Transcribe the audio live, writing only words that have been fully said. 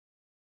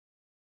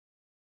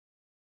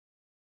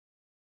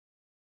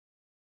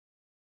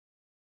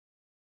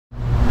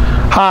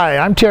Hi,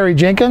 I'm Terry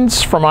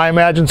Jenkins from I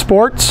Imagine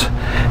Sports,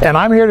 and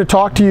I'm here to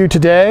talk to you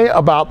today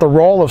about the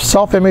role of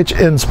self-image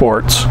in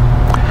sports.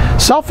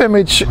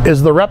 Self-image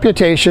is the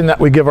reputation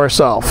that we give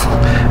ourselves.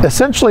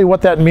 Essentially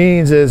what that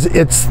means is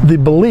it's the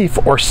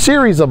belief or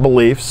series of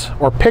beliefs,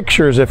 or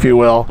pictures if you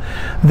will,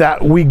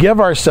 that we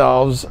give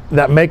ourselves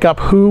that make up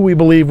who we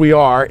believe we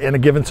are in a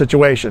given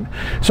situation.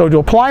 So to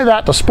apply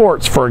that to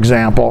sports, for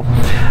example,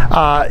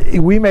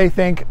 we may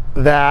think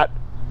that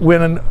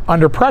when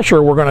under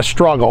pressure we're going to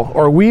struggle,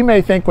 or we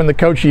may think when the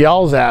coach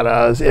yells at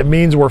us it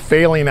means we're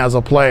failing as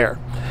a player.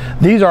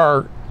 These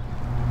are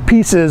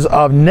pieces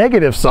of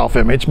negative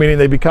self-image, meaning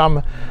they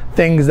become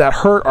things that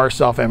hurt our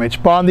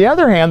self-image. But on the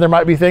other hand, there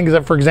might be things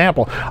that, for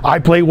example, I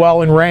play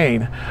well in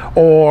rain,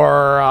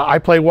 or I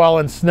play well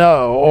in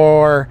snow,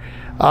 or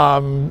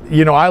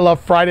I love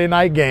Friday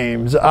night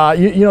games.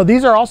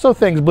 These are also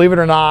things, believe it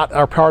or not,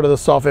 are part of the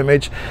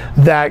self-image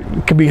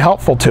that can be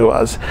helpful to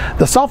us.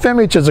 The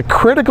self-image is a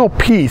critical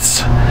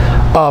piece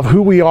of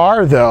who we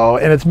are, though,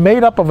 and it's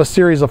made up of a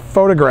series of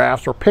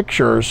photographs or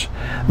pictures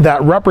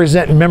that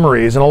represent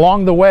memories. And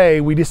along the way,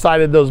 we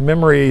decided those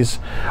memories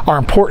are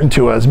important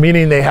to us,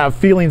 meaning they have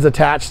feelings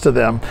attached to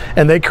them,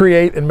 and they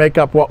create and make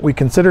up what we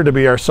consider to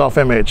be our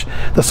self-image.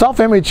 The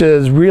self-image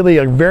is really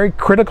a very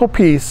critical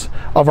piece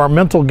of our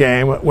mental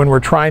game when we're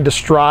trying to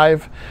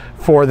strive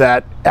for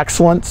that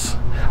excellence,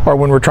 or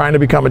when we're trying to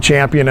become a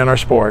champion in our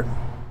sport.